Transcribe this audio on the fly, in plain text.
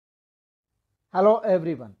Hello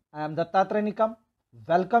everyone, I am Dattatranikam.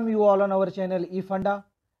 Welcome you all on our channel eFunda.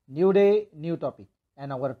 New day, new topic.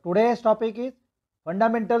 And our today's topic is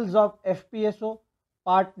Fundamentals of FPSO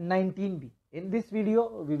Part 19b. In this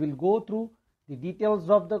video, we will go through the details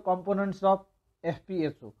of the components of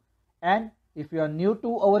FPSO. And if you are new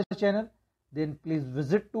to our channel, then please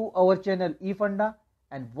visit to our channel eFunda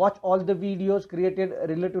and watch all the videos created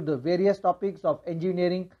related to the various topics of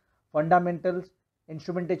engineering, fundamentals,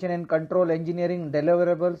 instrumentation and control engineering,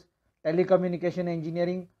 deliverables, telecommunication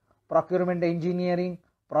engineering, procurement engineering,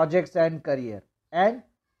 projects and career. And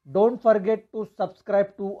don't forget to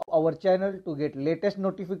subscribe to our channel to get latest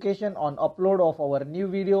notification on upload of our new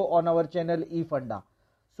video on our channel eFunda.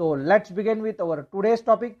 So let's begin with our today's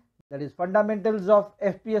topic, that is fundamentals of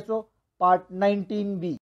FPSO part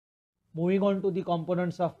 19b. Moving on to the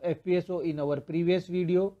components of FPSO, in our previous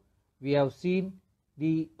video we have seen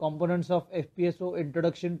the components of FPSO,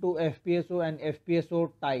 introduction to FPSO and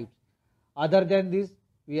FPSO types. Other than this,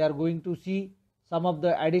 we are going to see some of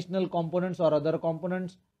the additional components or other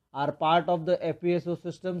components are part of the FPSO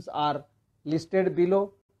systems are listed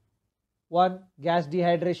below. 1. Gas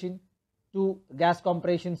dehydration. 2. Gas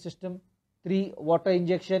compression system. 3. Water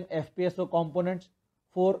injection FPSO components.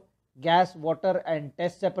 4. Gas, water and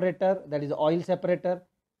test separator, that is oil separator.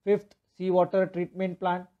 5th, seawater treatment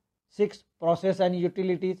plant. 6. Process and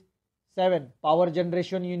utilities. 7. Power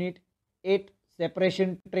generation unit. 8.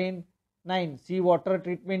 Separation train. 9. Seawater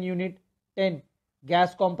treatment unit. 10.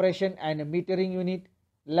 Gas compression and metering unit.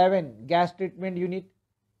 11. Gas treatment unit.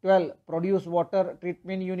 12. Produce water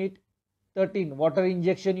treatment unit. 13. Water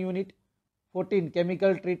injection unit. 14.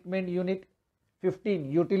 Chemical treatment unit. 15.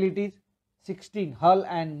 Utilities. 16. Hull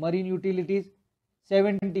and marine utilities.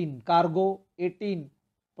 17. Cargo. 18.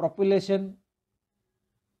 Propulsion.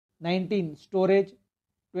 19. Storage.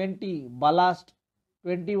 20. Ballast.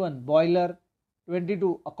 21. Boiler.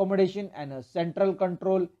 22. Accommodation and a central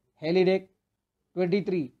control helideck.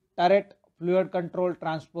 23. Turret, fluid control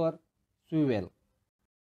transfer, swivel.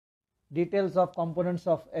 Details of components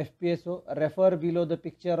of FPSO. Refer below the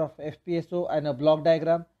picture of FPSO and a block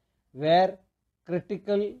diagram where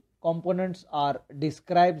critical components are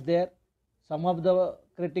described there. Some of the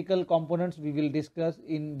critical components we will discuss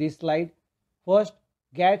in this slide. First,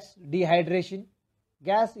 gas dehydration.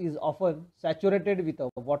 Gas is often saturated with a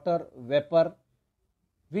water vapor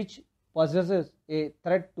which possesses a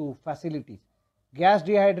threat to facilities. Gas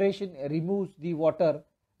dehydration removes the water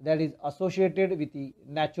that is associated with the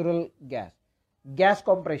natural gas. Gas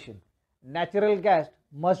compression. Natural gas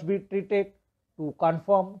must be treated to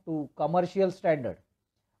conform to commercial standard.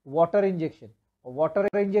 Water injection. Water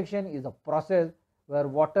injection is a process where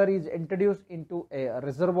water is introduced into a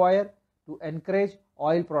reservoir to encourage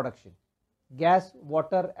oil production. Gas,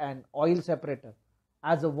 water and oil separator.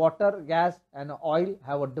 As a water, gas and oil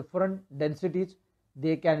have a different densities,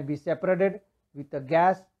 they can be separated with the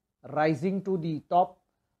gas rising to the top,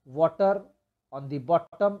 water on the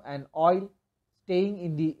bottom and oil staying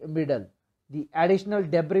in the middle. The additional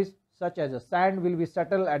debris such as a sand will be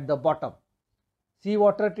settled at the bottom.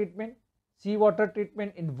 Seawater treatment. Seawater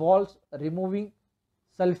treatment involves removing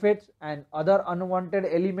sulfates and other unwanted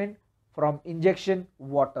elements from injection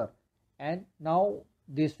water. And now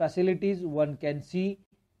these facilities, one can see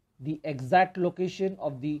the exact location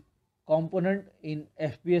of the component in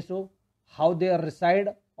FPSO, how they reside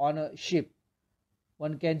on a ship.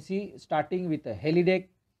 One can see starting with a helideck,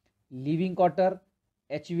 living quarter,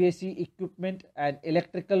 HVAC equipment and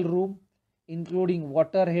electrical room including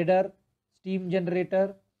water header, steam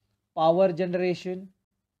generator, power generation,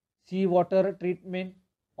 seawater treatment,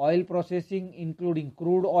 oil processing including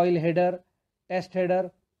crude oil header, test header,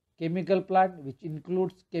 chemical plant which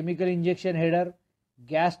includes chemical injection header,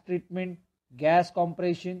 gas treatment, gas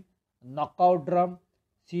compression, knockout drum,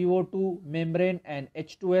 CO2 membrane and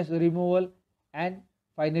H2S removal, and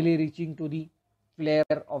finally reaching to the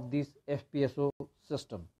flare of this FPSO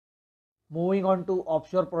system. Moving on to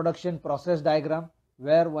offshore production process diagram,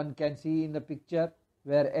 where one can see in the picture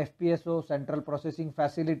where FPSO central processing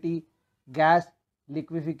facility, gas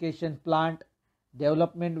liquefaction plant,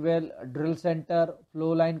 development well, drill center,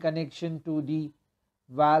 flow line connection to the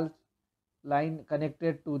valves, line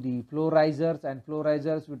connected to the flow risers and flow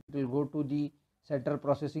risers which will go to the central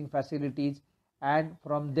processing facilities, and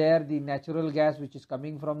from there the natural gas which is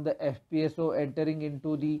coming from the FPSO entering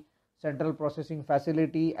into the central processing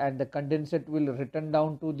facility, and the condensate will return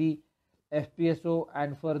down to the FPSO,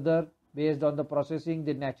 and further based on the processing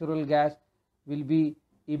the natural gas will be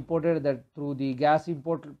imported that through the gas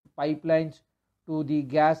import pipelines to the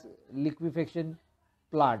gas liquefaction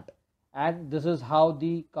plant. and this is how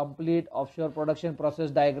the complete offshore production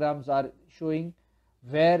process diagrams are showing,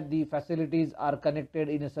 where the facilities are connected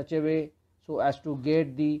in such a way so as to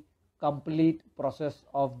get the complete process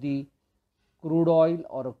of the crude oil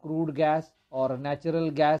or crude gas or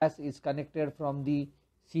natural gas is connected from the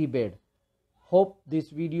seabed. Hope this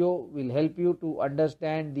video will help you to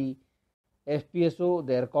understand the FPSO,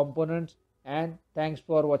 their components, and thanks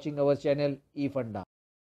for watching our channel eFunda.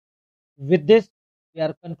 With this, we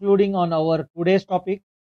are concluding on our today's topic,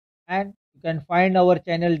 and you can find our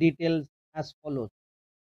channel details as follows.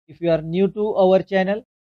 If you are new to our channel,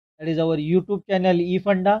 that is our YouTube channel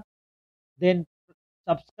eFunda, then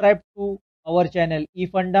subscribe to our channel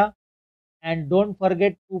eFunda and don't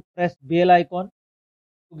forget to press bell icon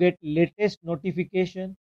to get latest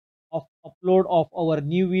notification of upload of our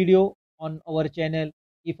new video on our channel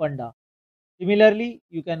eFunda. Similarly,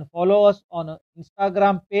 you can follow us on a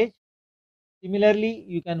Instagram page. Similarly,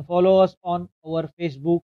 you can follow us on our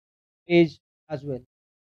Facebook page as well.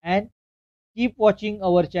 And keep watching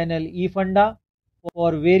our channel eFunda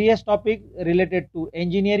for various topics related to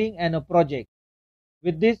engineering and a project.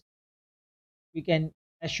 With this, we can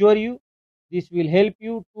assure you this will help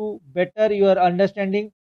you to better your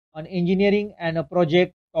understanding on engineering and a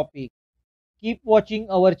project topic. Keep watching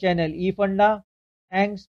our channel eFunda.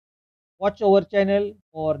 Thanks. Watch our channel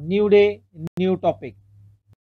for new day, new topic.